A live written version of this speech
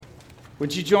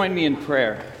Would you join me in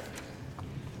prayer?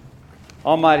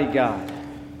 Almighty God,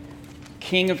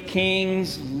 King of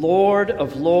kings, Lord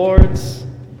of lords,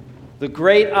 the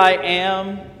great I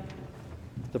am,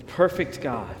 the perfect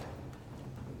God,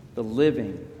 the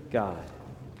living God.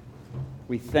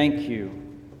 We thank you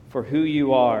for who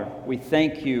you are. We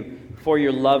thank you for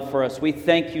your love for us. We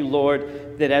thank you,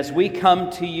 Lord, that as we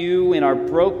come to you in our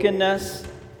brokenness,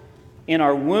 in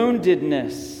our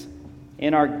woundedness,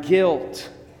 in our guilt,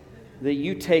 that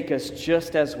you take us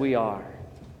just as we are.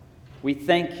 We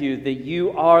thank you that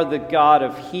you are the God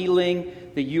of healing,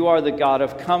 that you are the God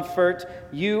of comfort.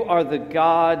 You are the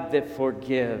God that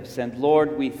forgives. And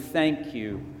Lord, we thank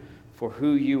you for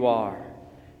who you are.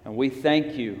 And we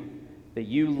thank you that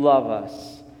you love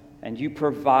us and you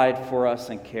provide for us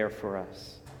and care for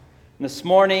us. And this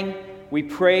morning, we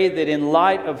pray that in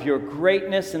light of your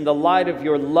greatness, in the light of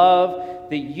your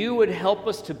love, that you would help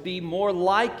us to be more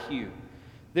like you.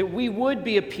 That we would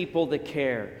be a people that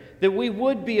care, that we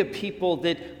would be a people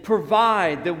that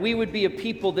provide, that we would be a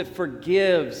people that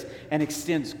forgives and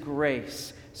extends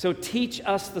grace. So teach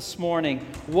us this morning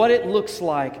what it looks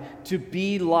like to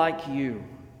be like you.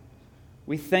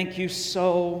 We thank you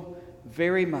so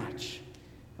very much.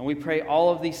 And we pray all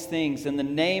of these things in the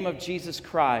name of Jesus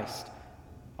Christ,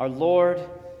 our Lord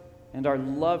and our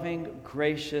loving,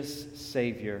 gracious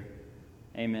Savior.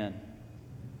 Amen.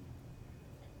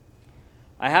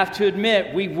 I have to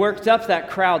admit, we worked up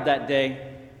that crowd that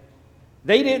day.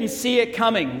 They didn't see it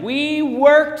coming. We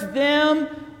worked them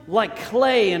like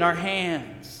clay in our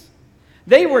hands.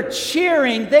 They were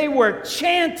cheering. They were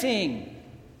chanting.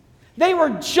 They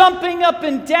were jumping up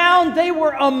and down. They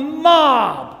were a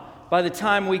mob by the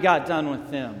time we got done with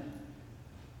them.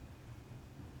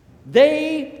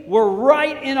 They were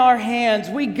right in our hands.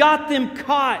 We got them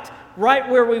caught right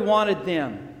where we wanted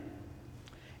them.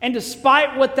 And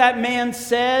despite what that man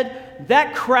said,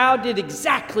 that crowd did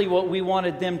exactly what we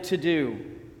wanted them to do.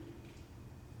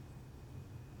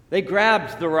 They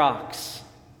grabbed the rocks.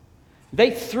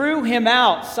 They threw him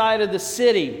outside of the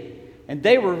city, and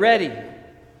they were ready.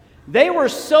 They were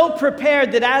so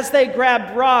prepared that as they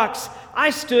grabbed rocks,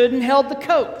 I stood and held the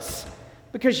coats.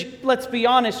 Because let's be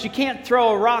honest, you can't throw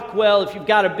a rock well if you've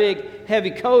got a big,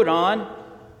 heavy coat on.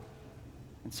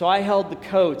 And so I held the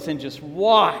coats and just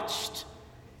watched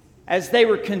as they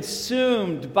were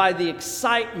consumed by the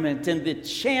excitement and the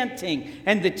chanting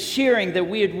and the cheering that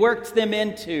we had worked them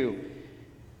into.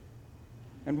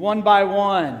 And one by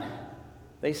one,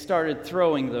 they started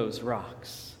throwing those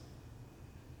rocks.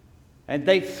 And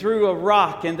they threw a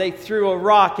rock, and they threw a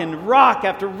rock, and rock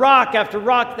after rock after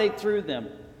rock, they threw them.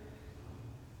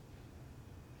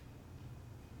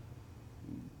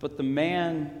 But the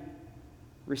man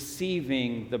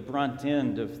receiving the brunt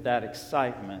end of that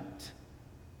excitement,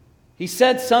 he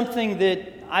said something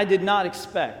that I did not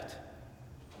expect.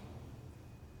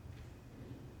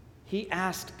 He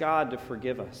asked God to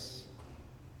forgive us.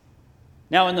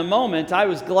 Now, in the moment, I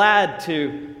was glad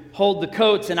to hold the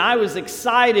coats, and I was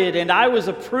excited, and I was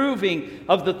approving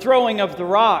of the throwing of the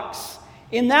rocks.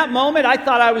 In that moment, I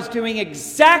thought I was doing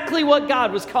exactly what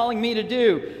God was calling me to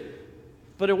do.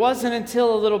 But it wasn't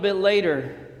until a little bit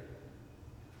later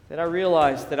that I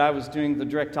realized that I was doing the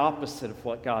direct opposite of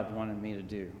what God wanted me to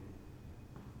do.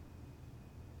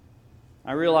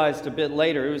 I realized a bit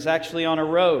later, it was actually on a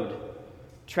road,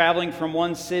 traveling from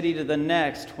one city to the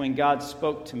next when God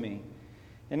spoke to me.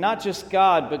 And not just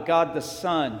God, but God the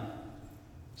Son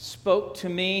spoke to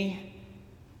me,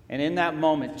 and in that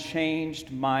moment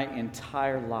changed my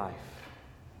entire life.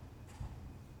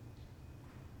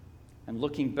 And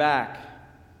looking back,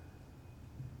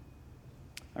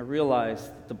 I realized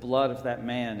that the blood of that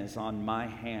man is on my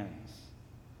hands.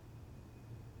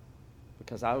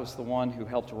 Because I was the one who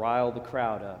helped rile the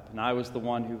crowd up, and I was the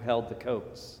one who held the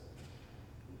coats.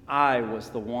 I was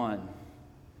the one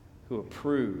who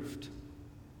approved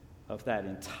of that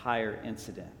entire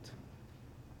incident.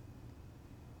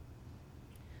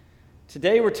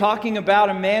 Today we're talking about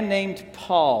a man named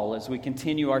Paul as we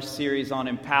continue our series on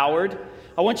Empowered.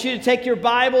 I want you to take your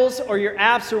Bibles or your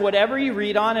apps or whatever you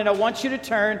read on, and I want you to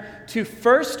turn to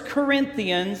 1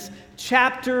 Corinthians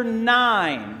chapter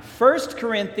 9. 1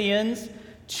 Corinthians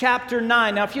chapter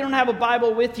 9. Now, if you don't have a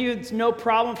Bible with you, it's no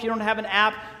problem. If you don't have an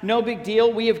app, no big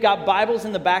deal. We have got Bibles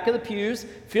in the back of the pews.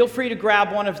 Feel free to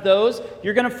grab one of those.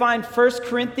 You're going to find 1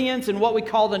 Corinthians in what we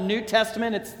call the New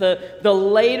Testament. It's the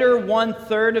later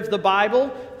 1/3 of the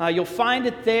Bible. You'll find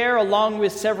it there along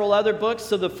with several other books.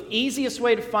 So the easiest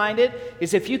way to find it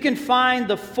is if you can find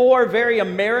the 4 very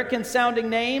American-sounding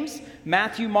names,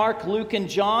 Matthew, Mark, Luke, and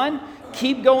John.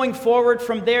 Keep going forward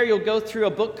from there. You'll go through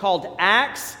a book called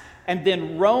Acts, and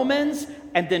then Romans,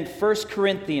 and then 1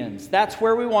 Corinthians. That's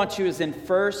where we want you, is in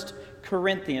 1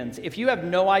 Corinthians. If you have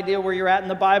no idea where you're at in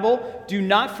the Bible, do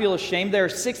not feel ashamed. There are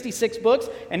 66 books,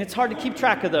 and it's hard to keep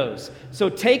track of those. So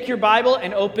take your Bible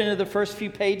and open to the first few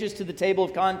pages to the table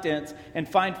of contents and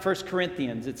find 1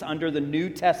 Corinthians. It's under the New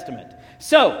Testament.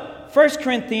 So, 1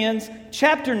 Corinthians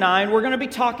chapter 9, we're going to be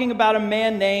talking about a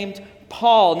man named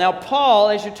Paul. Now, Paul,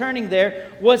 as you're turning there,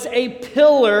 was a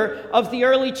pillar of the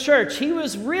early church. He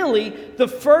was really the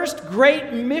first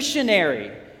great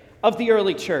missionary of the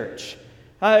early church.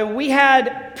 We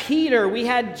had Peter, we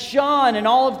had John, and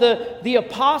all of the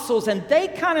apostles, and they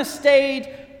kind of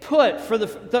stayed put for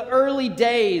the early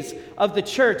days of the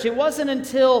church. It wasn't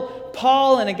until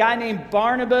Paul and a guy named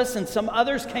Barnabas and some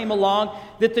others came along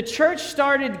that the church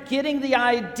started getting the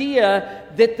idea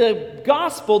that the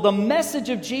gospel, the message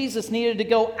of Jesus, needed to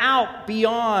go out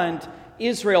beyond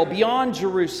Israel, beyond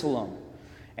Jerusalem.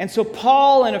 And so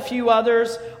Paul and a few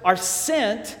others are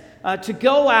sent to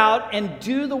go out and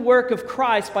do the work of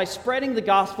Christ by spreading the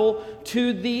gospel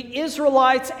to the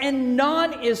Israelites and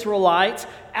non-Israelites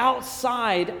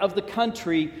outside of the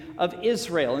country of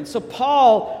Israel. And so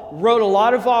Paul wrote a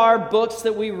lot of our books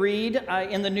that we read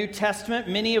in the New Testament,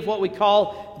 many of what we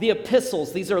call the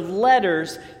epistles. These are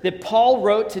letters that Paul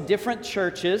wrote to different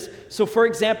churches. So for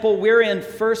example, we're in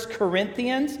 1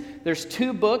 Corinthians. There's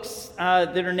 2 books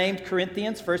that are named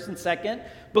Corinthians, 1st and 2nd.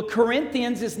 But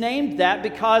Corinthians is named that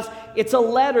because it's a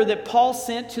letter that Paul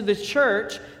sent to the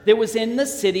church that was in the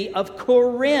city of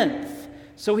Corinth.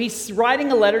 So he's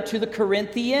writing a letter to the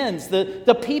Corinthians,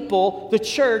 the people, the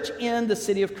church in the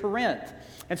city of Corinth.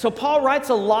 And so Paul writes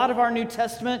a lot of our New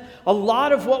Testament. A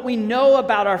lot of what we know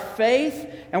about our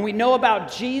faith and we know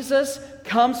about Jesus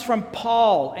comes from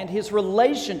Paul and his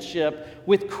relationship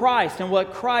with Christ and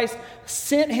what Christ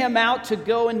sent him out to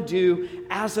go and do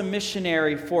as a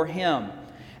missionary for him.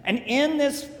 And in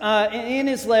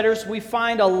his letters, we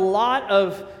find a lot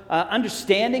of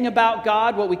understanding about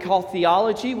God, what we call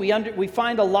theology. We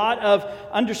find a lot of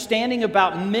understanding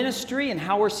about ministry and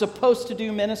how we're supposed to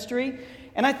do ministry.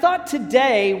 And I thought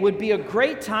today would be a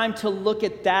great time to look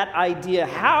at that idea.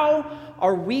 How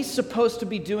are we supposed to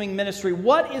be doing ministry?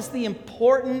 What is the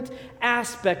important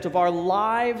aspect of our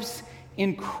lives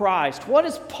in Christ? What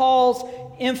is Paul's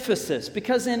emphasis?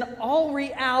 Because in all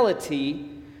reality,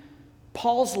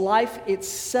 Paul's life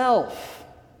itself,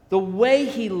 the way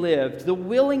he lived, the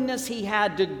willingness he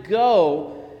had to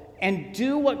go and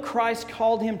do what Christ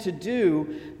called him to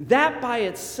do, that by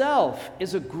itself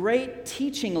is a great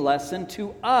teaching lesson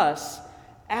to us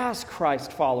as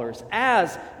Christ followers,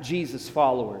 as Jesus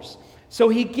followers. So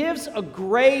he gives a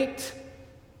great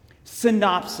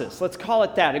synopsis, let's call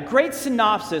it that, a great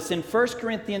synopsis in 1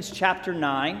 Corinthians chapter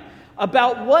 9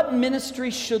 about what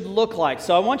ministry should look like.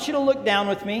 So I want you to look down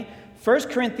with me. 1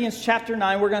 Corinthians chapter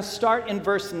 9, we're going to start in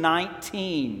verse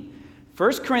 19.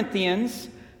 1 Corinthians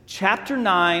chapter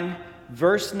 9,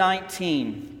 verse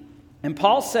 19. And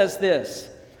Paul says this,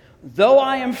 "Though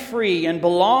I am free and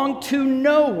belong to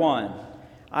no one,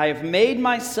 I have made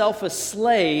myself a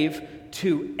slave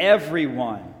to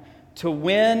everyone, to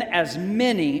win as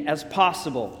many as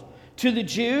possible. To the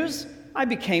Jews, I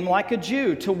became like a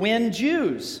Jew, to win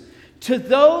Jews. To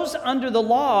those under the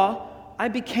law, I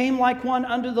became like one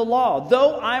under the law,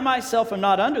 though I myself am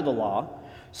not under the law,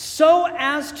 so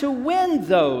as to win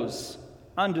those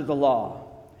under the law.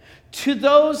 To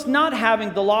those not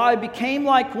having the law, I became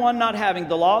like one not having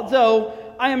the law, though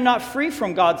I am not free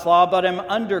from God's law, but am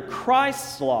under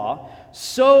Christ's law,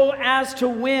 so as to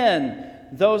win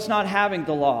those not having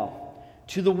the law.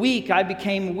 To the weak, I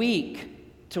became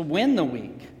weak to win the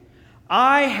weak.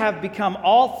 I have become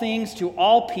all things to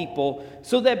all people,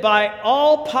 so that by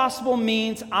all possible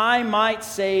means I might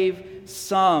save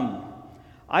some.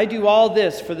 I do all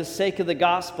this for the sake of the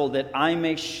gospel, that I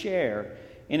may share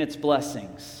in its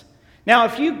blessings." Now,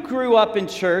 if you grew up in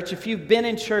church, if you've been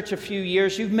in church a few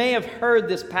years, you may have heard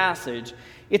this passage.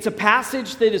 It's a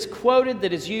passage that is quoted,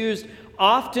 that is used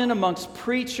often amongst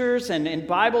preachers and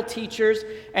Bible teachers.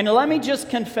 And let me just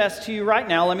confess to you right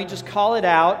now, let me just call it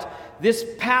out. This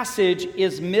passage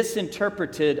is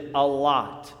misinterpreted a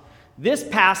lot. This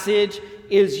passage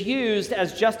is used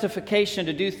as justification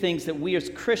to do things that we as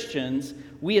Christians,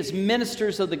 we as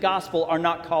ministers of the gospel, are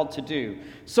not called to do.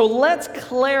 So let's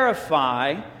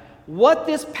clarify what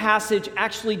this passage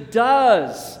actually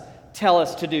does tell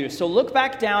us to do. So look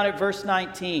back down at verse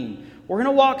 19. We're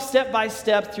going to walk step by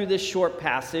step through this short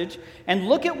passage and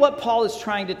look at what Paul is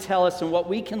trying to tell us and what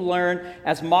we can learn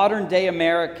as modern day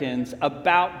Americans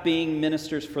about being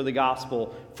ministers for the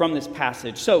gospel from this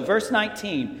passage. So verse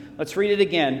 19, let's read it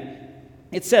again.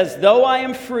 It says, "Though I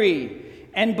am free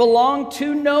and belong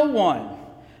to no one,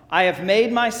 I have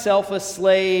made myself a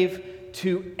slave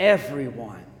to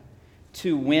everyone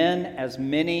to win as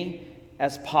many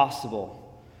as possible.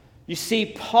 You see,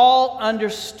 Paul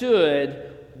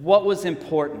understood what was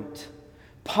important.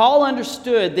 Paul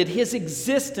understood that his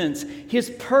existence, his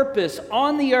purpose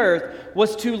on the earth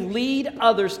was to lead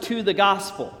others to the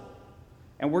gospel.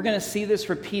 And we're going to see this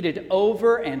repeated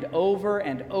over and over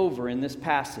and over in this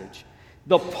passage.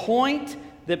 The point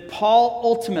that Paul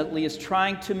ultimately is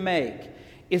trying to make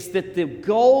is that the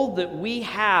goal that we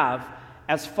have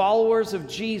as followers of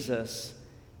Jesus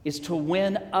is to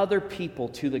win other people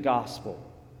to the gospel.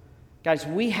 Guys,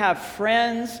 we have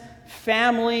friends,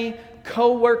 family,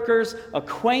 co-workers,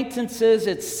 acquaintances,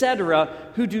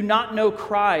 etc., who do not know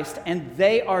Christ, and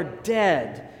they are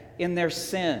dead in their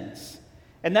sins.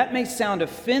 And that may sound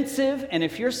offensive, and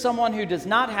if you're someone who does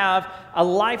not have a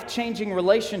life-changing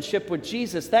relationship with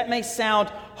Jesus, that may sound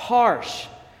harsh.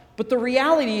 But the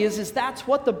reality is that's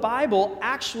what the Bible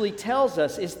actually tells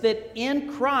us, is that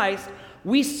in Christ,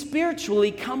 we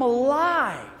spiritually come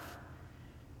alive.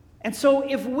 And so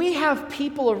if we have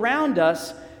people around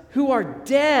us who are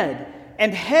dead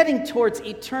and heading towards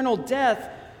eternal death,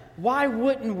 why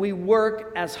wouldn't we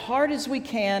work as hard as we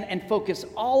can and focus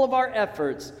all of our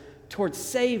efforts towards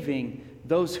saving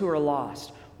those who are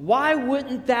lost? Why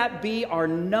wouldn't that be our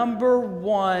number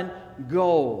one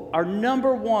goal, our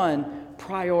number one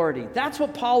priority? That's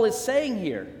what Paul is saying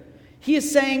here. He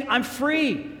is saying, I'm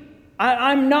free.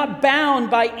 I'm not bound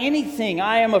by anything.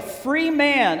 I am a free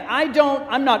man.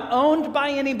 I'm not owned by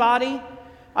anybody.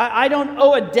 I don't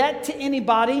owe a debt to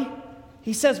anybody.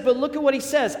 He says, but look at what he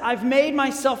says. I've made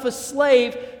myself a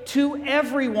slave to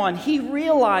everyone. He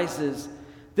realizes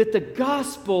that the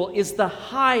gospel is the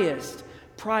highest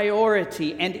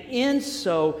priority. And in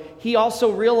so, he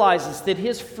also realizes that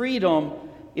his freedom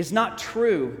is not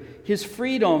true. His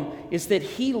freedom is that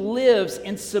he lives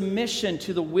in submission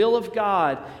to the will of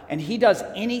God, and he does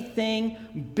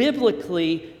anything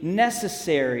biblically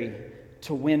necessary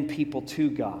to win people to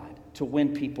God, to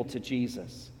win people to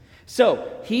Jesus.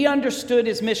 So he understood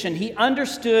his mission. He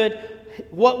understood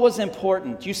what was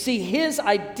important. You see, his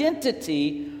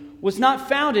identity was not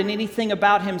found in anything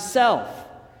about himself.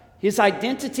 His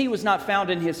identity was not found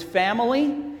in his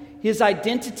family. His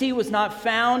identity was not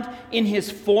found in his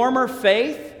former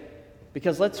faith.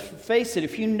 Because let's face it,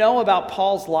 if you know about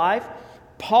Paul's life,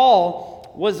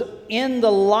 Paul was in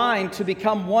the line to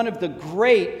become one of the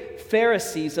great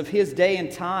Pharisees of his day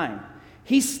and time.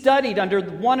 He studied under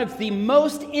one of the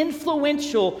most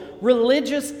influential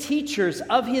religious teachers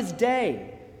of his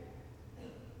day.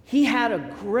 He had a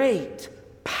great,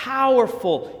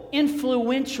 powerful,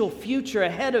 influential future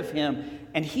ahead of him,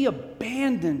 and he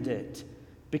abandoned it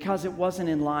because it wasn't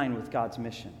in line with God's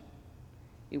mission.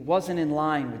 It wasn't in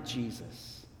line with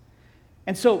Jesus.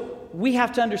 And so we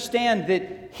have to understand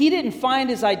that he didn't find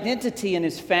his identity in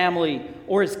his family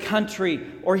or his country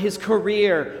or his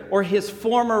career or his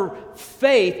former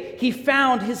faith. He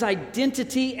found his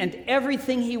identity and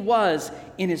everything he was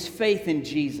in his faith in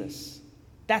Jesus.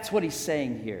 That's what he's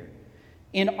saying here.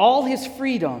 In all his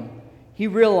freedom, he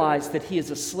realized that he is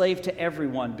a slave to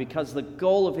everyone because the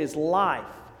goal of his life,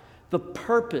 the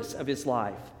purpose of his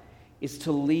life, is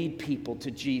to lead people to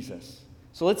Jesus.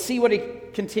 So let's see what he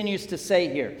continues to say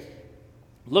here.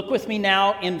 Look with me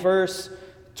now in verse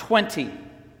 20.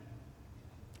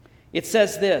 It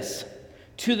says this,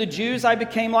 "To the Jews I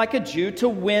became like a Jew to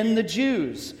win the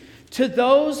Jews. To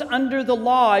those under the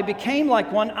law I became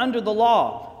like one under the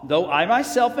law, though I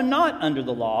myself am not under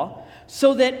the law,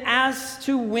 so that as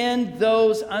to win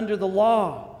those under the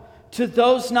law. To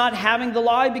those not having the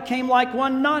law, I became like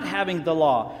one not having the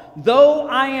law, though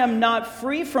I am not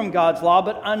free from God's law,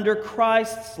 but under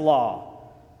Christ's law,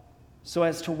 so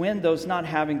as to win those not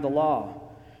having the law.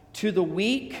 To the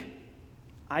weak,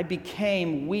 I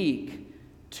became weak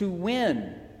to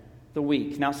win the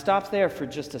weak." Now stop there for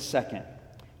just a second.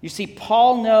 You see,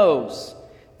 Paul knows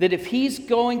that if he's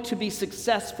going to be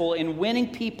successful in winning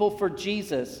people for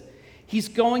Jesus, he's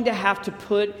going to have to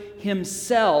put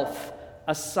himself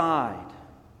aside.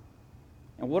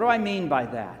 And what do I mean by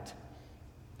that?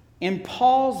 In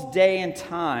Paul's day and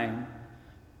time,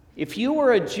 if you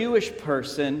were a Jewish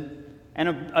person,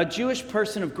 and a Jewish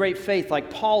person of great faith like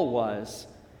Paul was,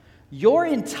 your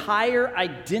entire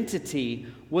identity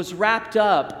was wrapped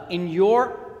up in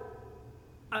your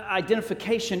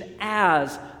identification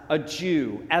as a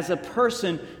Jew, as a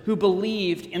person who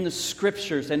believed in the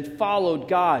Scriptures and followed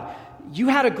God. You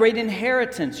had a great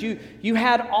inheritance. You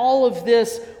had all of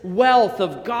this wealth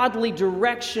of godly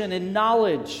direction and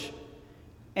knowledge.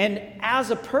 And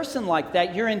as a person like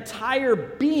that, your entire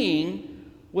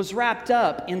being was wrapped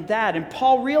up in that. And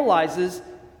Paul realizes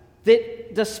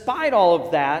that despite all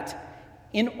of that,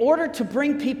 in order to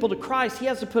bring people to Christ, he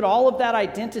has to put all of that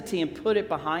identity and put it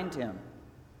behind him.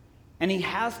 And he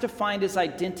has to find his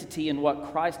identity in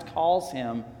what Christ calls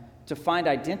him to find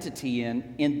identity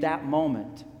in that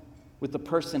moment with the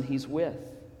person he's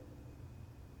with.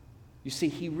 You see,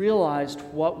 he realized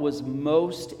what was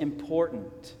most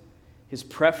important. His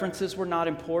preferences were not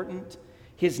important.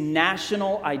 His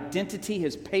national identity,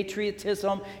 his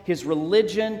patriotism, his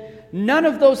religion, none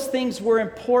of those things were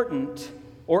important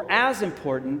or as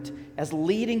important as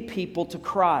leading people to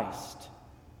Christ.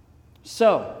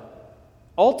 So,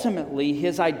 ultimately,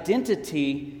 his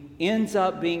identity ends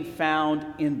up being found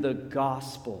in the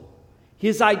gospel.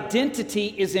 His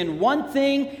identity is in one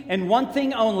thing and one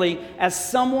thing only, as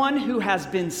someone who has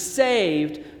been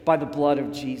saved by the blood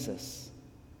of Jesus.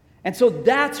 And so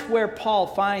that's where Paul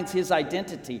finds his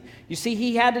identity. You see,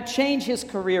 he had to change his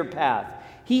career path.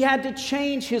 He had to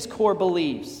change his core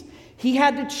beliefs. He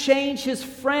had to change his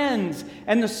friends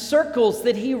and the circles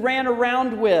that he ran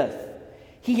around with.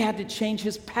 He had to change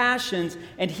his passions,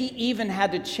 and he even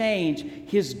had to change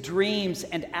his dreams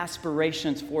and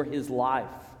aspirations for his life.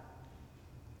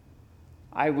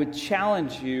 I would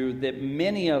challenge you that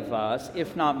many of us,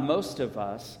 if not most of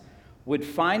us, would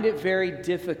find it very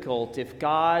difficult if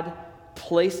God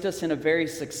placed us in a very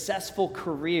successful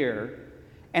career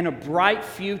and a bright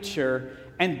future,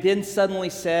 and then suddenly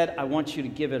said, I want you to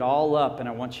give it all up, and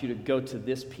I want you to go to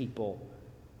this people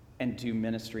and do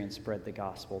ministry and spread the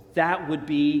gospel. That would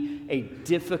be a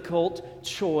difficult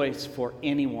choice for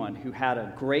anyone who had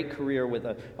a great career with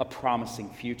a promising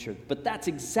future. But that's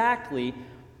exactly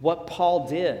what Paul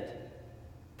did.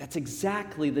 That's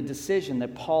exactly the decision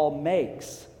that Paul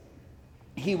makes.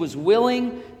 He was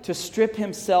willing to strip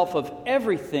himself of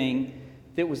everything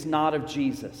that was not of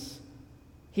Jesus.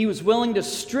 He was willing to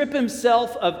strip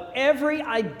himself of every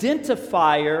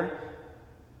identifier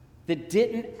that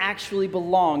didn't actually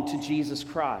belong to Jesus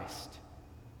Christ.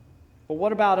 But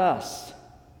what about us?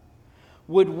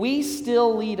 Would we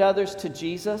still lead others to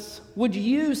Jesus? Would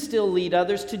you still lead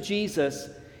others to Jesus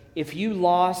if you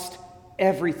lost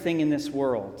everything in this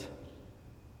world?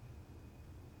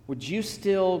 Would you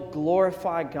still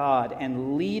glorify God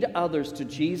and lead others to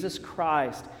Jesus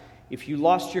Christ if you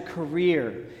lost your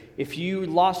career, if you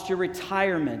lost your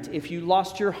retirement, if you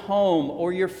lost your home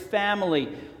or your family?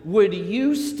 Would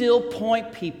you still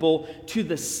point people to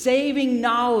the saving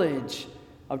knowledge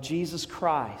of Jesus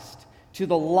Christ, to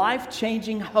the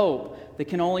life-changing hope that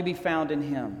can only be found in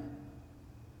Him?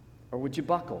 Or would you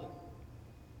buckle?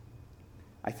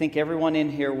 I think everyone in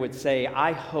here would say,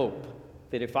 I hope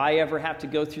that if I ever have to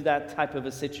go through that type of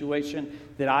a situation,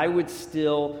 that I would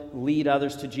still lead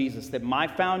others to Jesus, that my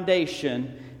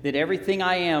foundation, that everything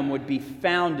I am would be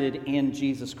founded in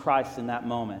Jesus Christ in that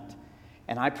moment.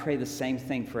 And I pray the same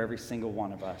thing for every single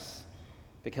one of us.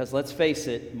 Because let's face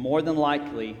it, more than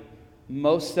likely,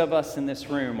 most of us in this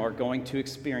room are going to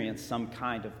experience some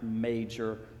kind of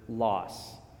major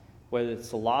loss. Whether it's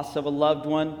the loss of a loved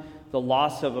one, the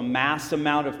loss of a mass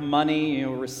amount of money,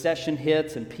 recession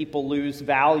hits and people lose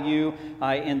value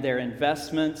in their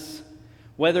investments.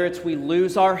 Whether it's we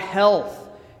lose our health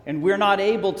and we're not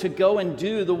able to go and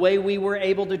do the way we were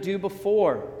able to do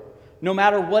before. No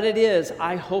matter what it is,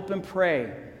 I hope and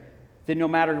pray that no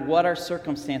matter what our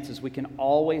circumstances, we can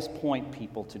always point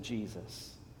people to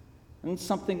Jesus. And it's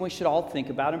something we should all think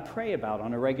about and pray about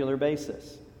on a regular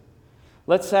basis.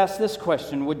 Let's ask this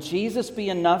question. Would Jesus be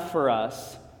enough for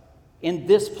us in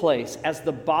this place as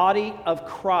the body of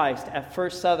Christ at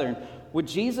First Southern? Would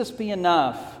Jesus be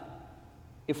enough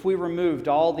if we removed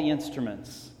all the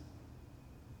instruments?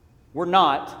 We're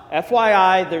not.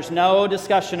 FYI, there's no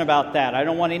discussion about that. I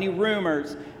don't want any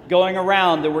rumors going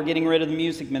around that we're getting rid of the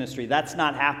music ministry. That's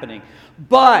not happening.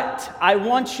 But I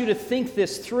want you to think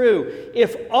this through.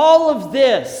 If all of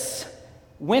this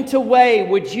went away,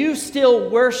 would you still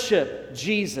worship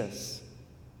Jesus?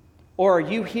 Or are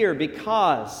you here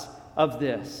because of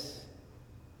this?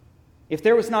 If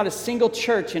there was not a single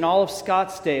church in all of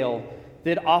Scottsdale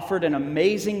that offered an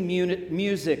amazing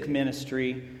music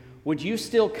ministry, would you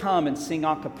still come and sing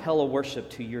a cappella worship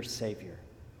to your Savior?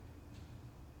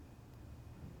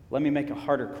 Let me make a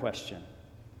harder question.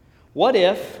 What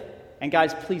if, and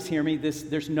guys, please hear me,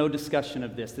 there's no discussion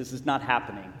of this. This is not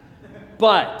happening.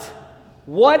 But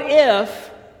what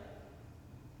if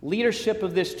leadership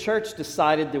of this church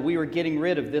decided that we were getting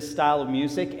rid of this style of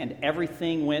music and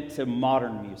everything went to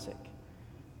modern music?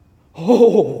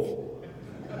 Oh!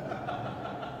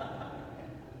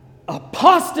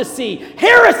 Apostasy,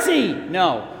 heresy.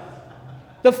 No.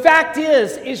 The fact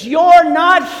is you're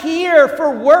not here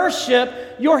for worship.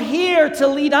 You're here to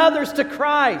lead others to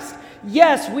Christ.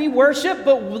 Yes, we worship,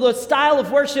 but the style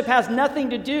of worship has nothing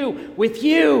to do with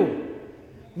you.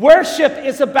 Worship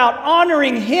is about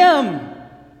honoring Him.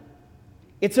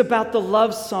 It's about the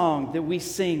love song that we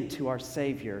sing to our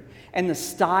Savior. And the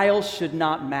style should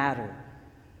not matter.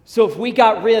 So if we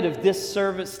got rid of this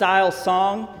service style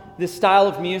song, this style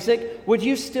of music, would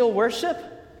you still worship?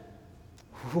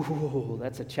 Ooh,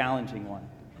 that's a challenging one.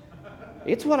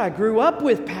 It's what I grew up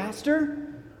with, Pastor.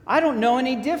 I don't know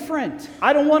any different.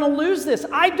 I don't want to lose this.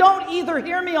 I don't either.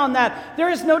 Hear me on that. There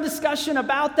is no discussion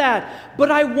about that.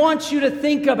 But I want you to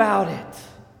think about it.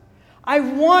 I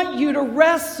want you to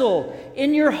wrestle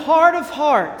in your heart of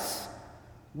hearts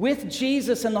with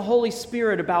Jesus and the Holy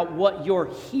Spirit about what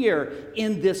you're here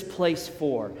in this place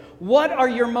for. What are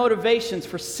your motivations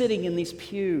for sitting in these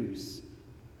pews?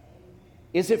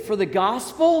 Is it for the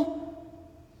gospel,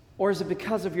 or is it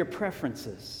because of your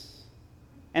preferences?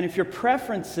 And if your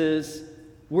preferences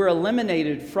were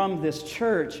eliminated from this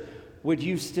church, would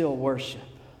you still worship?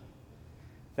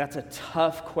 That's a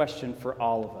tough question for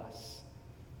all of us.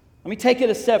 Let me take it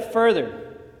a step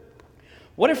further.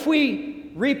 What if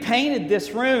we repainted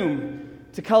this room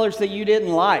to colors that you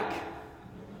didn't like?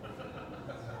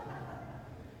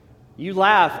 You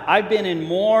laugh. I've been in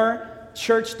more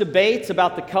church debates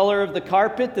about the color of the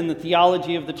carpet than the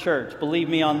theology of the church. Believe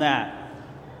me on that.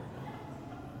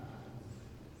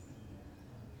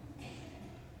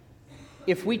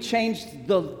 If we changed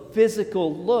the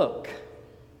physical look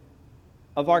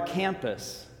of our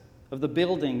campus, of the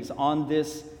buildings on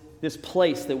this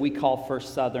place that we call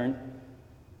First Southern,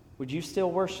 would you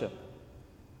still worship?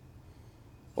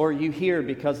 Or are you here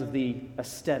because of the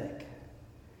aesthetic?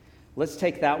 Let's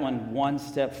take that one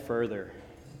step further.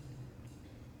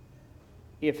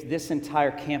 If this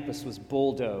entire campus was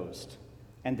bulldozed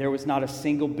and there was not a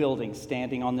single building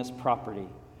standing on this property,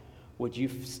 would you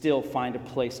still find a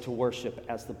place to worship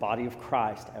as the body of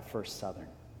Christ at First Southern?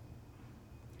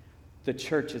 The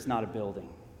church is not a building.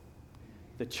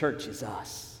 The church is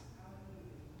us.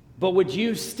 But would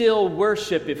you still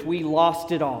worship if we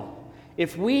lost it all?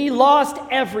 If we lost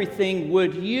everything,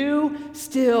 would you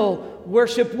still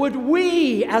worship? Would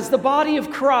we, as the body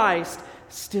of Christ,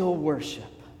 still worship?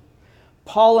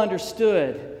 Paul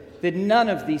understood that none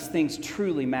of these things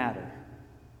truly matter.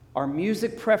 Our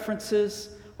music preferences,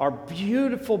 our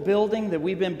beautiful building that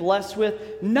we've been blessed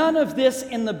with, none of this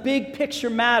in the big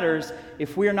picture matters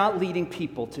if we're not leading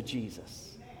people to Jesus.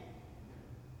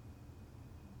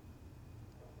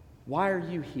 Why are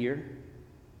you here?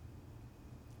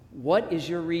 What is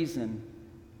your reason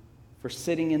for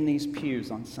sitting in these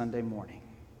pews on Sunday morning?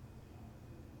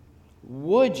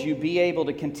 Would you be able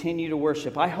to continue to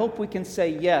worship? I hope we can say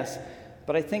yes,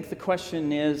 but I think the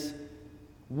question is,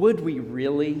 would we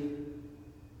really?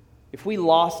 If we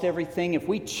lost everything, if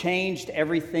we changed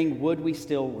everything, would we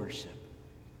still worship?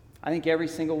 I think every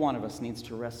single one of us needs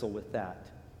to wrestle with that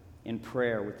in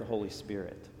prayer with the Holy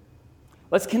Spirit.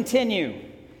 Let's continue.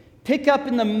 Pick up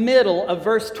in the middle of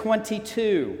verse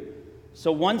 22.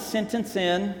 So one sentence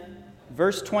in,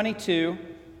 verse 22,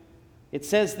 it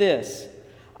says this: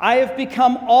 I have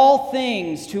become all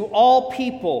things to all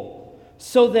people,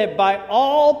 so that by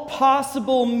all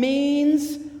possible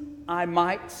means I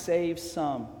might save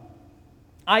some.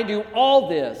 I do all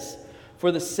this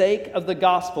for the sake of the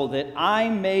gospel, that I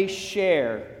may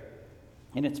share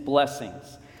in its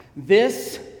blessings.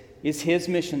 This is his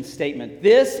mission statement.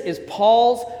 This is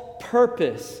Paul's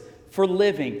purpose for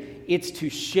living. It's to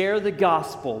share the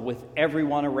gospel with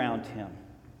everyone around him.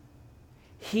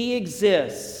 He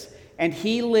exists and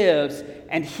he lives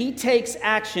and he takes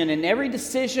action, and every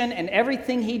decision and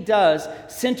everything he does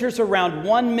centers around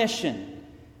one mission: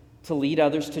 to lead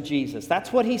others to Jesus.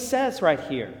 That's what he says right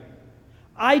here.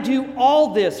 I do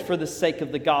all this for the sake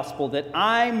of the gospel, that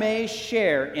I may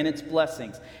share in its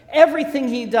blessings. Everything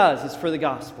he does is for the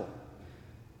gospel.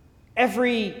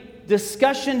 Every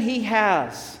discussion he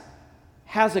has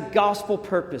a gospel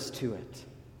purpose to it.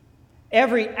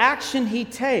 Every action he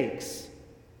takes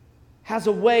has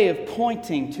a way of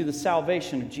pointing to the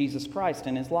salvation of Jesus Christ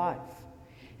in his life.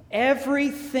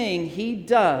 Everything he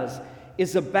does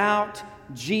is about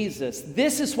Jesus.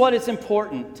 This is what is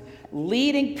important: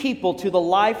 leading people to the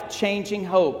life-changing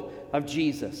hope of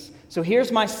Jesus. So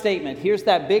here's my statement. Here's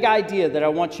that big idea that I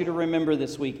want you to remember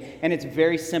this week. And it's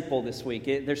very simple this week.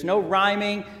 There's no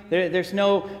rhyming. There's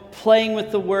no playing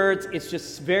with the words. It's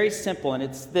just very simple. And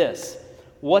it's this: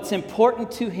 what's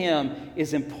important to him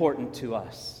is important to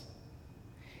us.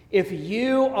 If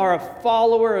you are a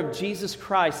follower of Jesus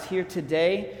Christ here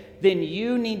today, then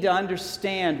you need to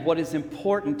understand what is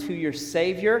important to your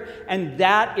Savior, and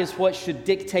that is what should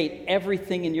dictate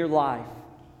everything in your life.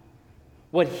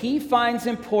 What he finds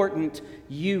important,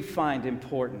 you find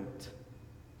important.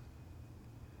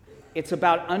 It's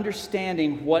about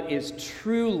understanding what is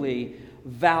truly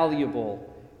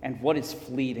valuable and what is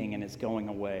fleeting and is going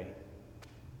away.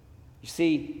 You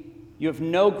see, you have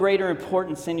no greater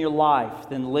importance in your life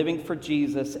than living for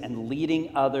Jesus and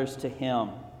leading others to him.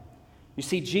 You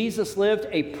see, Jesus lived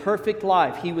a perfect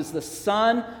life. He was the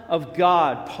Son of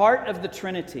God, part of the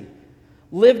Trinity.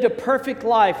 Lived a perfect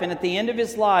life, and at the end of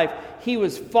his life, he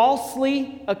was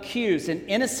falsely accused, an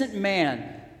innocent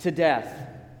man, to death.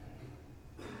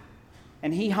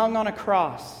 And he hung on a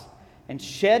cross and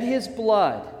shed his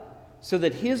blood so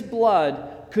that his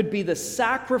blood could be the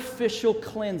sacrificial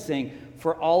cleansing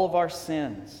for all of our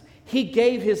sins. He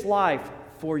gave his life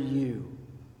for you.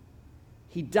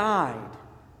 He died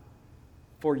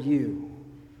for you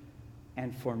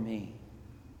and for me.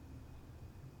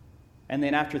 And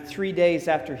then after 3 days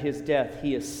after his death,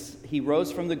 he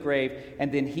rose from the grave,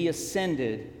 and then he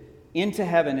ascended into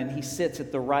heaven, and he sits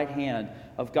at the right hand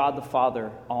of God the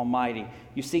Father Almighty.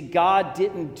 You see, God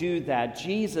didn't do that.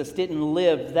 Jesus didn't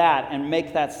live that and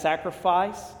make that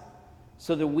sacrifice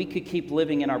so that we could keep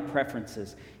living in our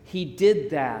preferences. He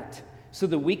did that so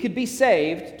that we could be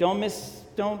saved. Don't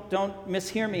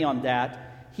mishear me on that.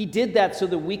 He did that so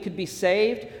that we could be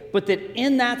saved, but that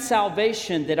in that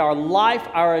salvation, that our life,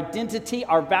 our identity,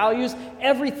 our values,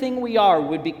 everything we are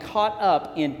would be caught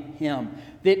up in him.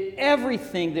 That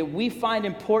everything that we find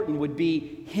important would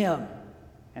be him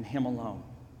and him alone.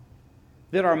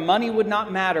 That our money would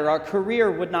not matter, our career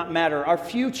would not matter, our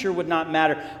future would not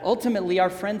matter. Ultimately, our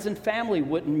friends and family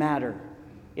wouldn't matter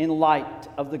in light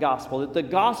of the gospel. That the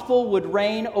gospel would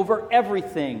reign over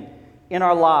everything in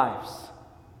our lives.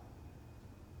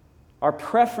 Our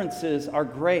preferences are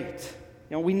great.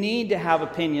 We need to have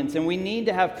opinions and we need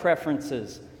to have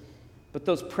preferences. But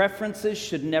those preferences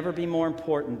should never be more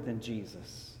important than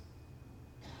Jesus.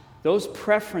 Those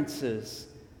preferences,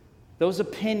 those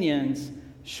opinions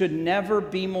should never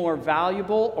be more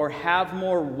valuable or have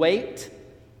more weight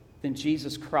than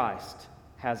Jesus Christ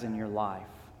has in your life.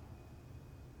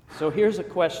 So here's a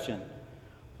question.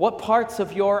 What parts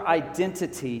of your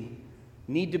identity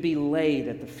need to be laid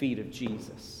at the feet of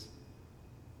Jesus?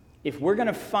 If we're going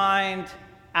to find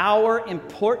our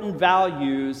important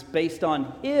values based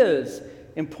on his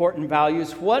important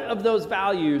values, what of those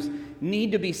values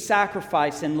need to be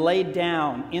sacrificed and laid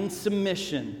down in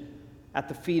submission at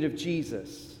the feet of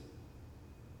Jesus?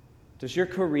 Does your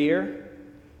career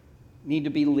need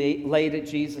to be laid at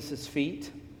Jesus'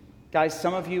 feet? Guys,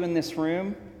 some of you in this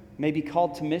room may be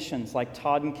called to missions like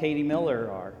Todd and Katie Miller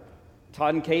are.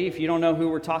 Todd and Katie, if you don't know who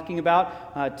we're talking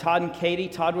about, Todd and Katie,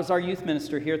 Todd was our youth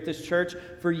minister here at this church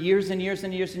for years and years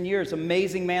and years and years.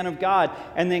 Amazing man of God.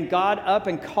 And then God up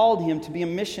and called him to be a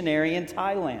missionary in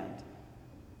Thailand.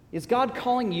 Is God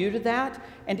calling you to that?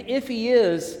 And if he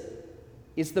is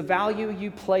the value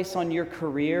you place on your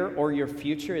career or your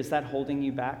future, is that holding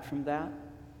you back from that?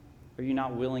 Are you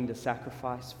not willing to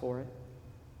sacrifice for it?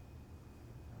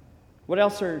 What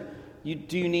else do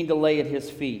you need to lay at his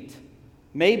feet?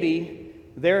 Maybe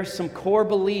there are some core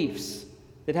beliefs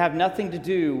that have nothing to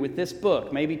do with this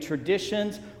book. Maybe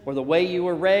traditions or the way you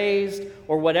were raised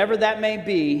or whatever that may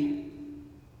be.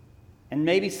 And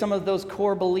maybe some of those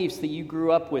core beliefs that you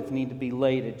grew up with need to be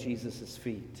laid at Jesus'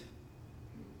 feet.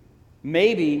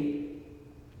 Maybe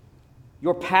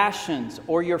your passions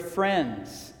or your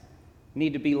friends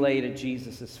need to be laid at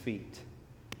Jesus' feet.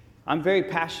 I'm very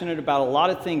passionate about a lot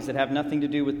of things that have nothing to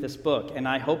do with this book, and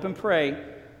I hope and pray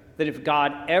that if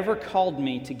God ever called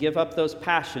me to give up those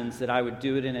passions, that I would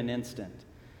do it in an instant.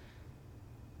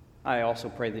 I also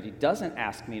pray that he doesn't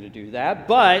ask me to do that,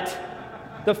 but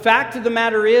the fact of the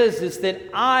matter is that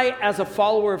I, as a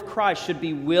follower of Christ, should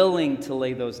be willing to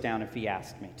lay those down if he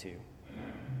asked me to.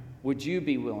 Would you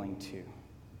be willing to?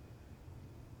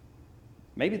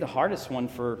 Maybe the hardest one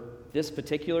for this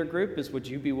particular group is, would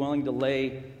you be willing to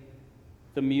lay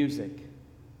the music?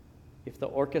 If the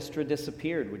orchestra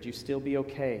disappeared, would you still be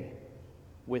okay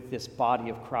with this body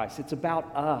of Christ? It's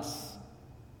about us.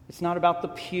 It's not about the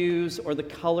pews or the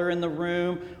color in the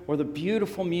room or the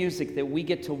beautiful music that we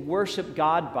get to worship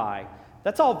God by.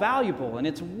 That's all valuable and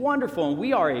it's wonderful, and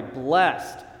we are a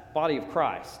blessed body of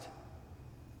Christ.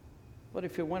 But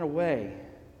if it went away,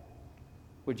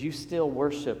 would you still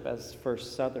worship as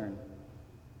First Southern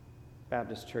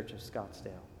Baptist Church of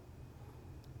Scottsdale?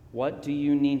 What do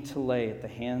you need to lay at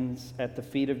the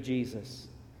feet of Jesus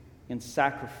in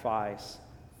sacrifice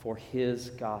for his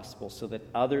gospel so that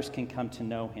others can come to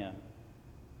know him?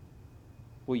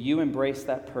 Will you embrace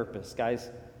that purpose? Guys,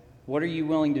 what are you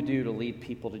willing to do to lead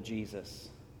people to Jesus?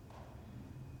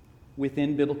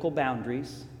 Within biblical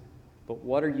boundaries, but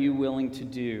what are you willing to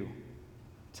do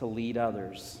to lead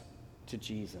others to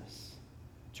Jesus?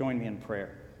 Join me in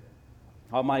prayer.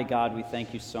 Almighty God, we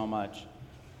thank you so much.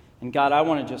 And God, I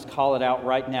want to just call it out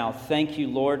right now. Thank you,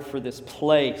 Lord, for this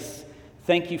place.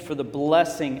 Thank you for the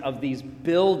blessing of these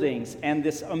buildings and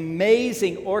this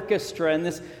amazing orchestra and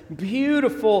this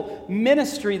beautiful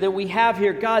ministry that we have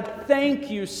here. God,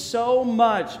 thank you so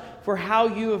much for how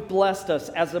you have blessed us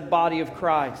as a body of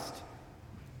Christ.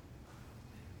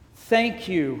 Thank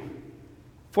you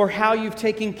for how you've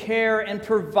taken care and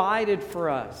provided for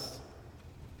us.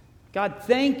 God,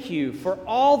 thank you for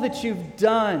all that you've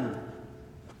done.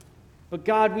 But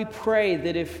God, we pray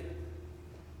that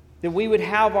we would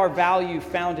have our value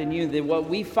found in you, that what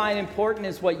we find important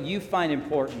is what you find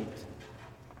important.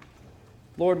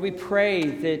 Lord, we pray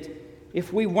that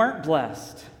if we weren't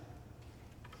blessed,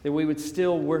 that we would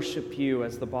still worship you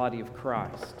as the body of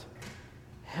Christ.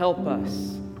 Help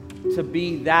us to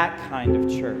be that kind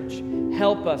of church.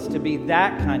 Help us to be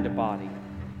that kind of body.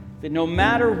 That no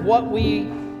matter what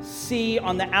we see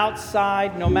on the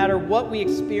outside, no matter what we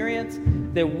experience,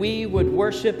 that we would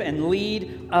worship and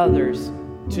lead others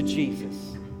to Jesus.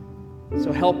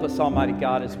 So help us, Almighty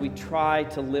God, as we try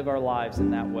to live our lives in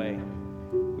that way.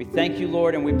 We thank you,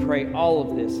 Lord, and we pray all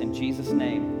of this in Jesus'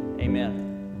 name. Amen.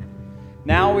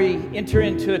 Now we enter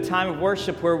into a time of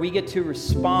worship where we get to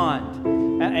respond.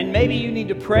 And maybe you need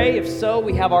to pray. If so,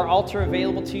 we have our altar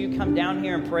available to you. Come down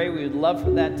here and pray. We would love for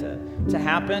that to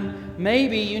happen.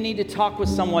 Maybe you need to talk with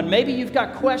someone. Maybe you've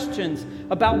got questions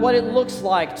about what it looks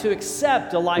like to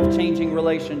accept a life-changing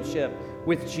relationship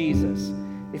with Jesus.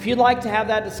 If you'd like to have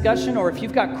that discussion, or if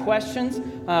you've got questions,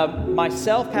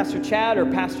 myself, Pastor Chad, or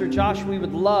Pastor Josh, we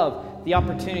would love the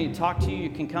opportunity to talk to you. You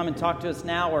can come and talk to us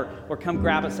now, or come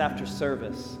grab us after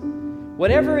service.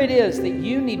 Whatever it is that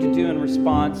you need to do in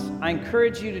response, I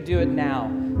encourage you to do it now.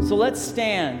 So let's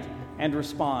stand and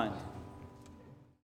respond.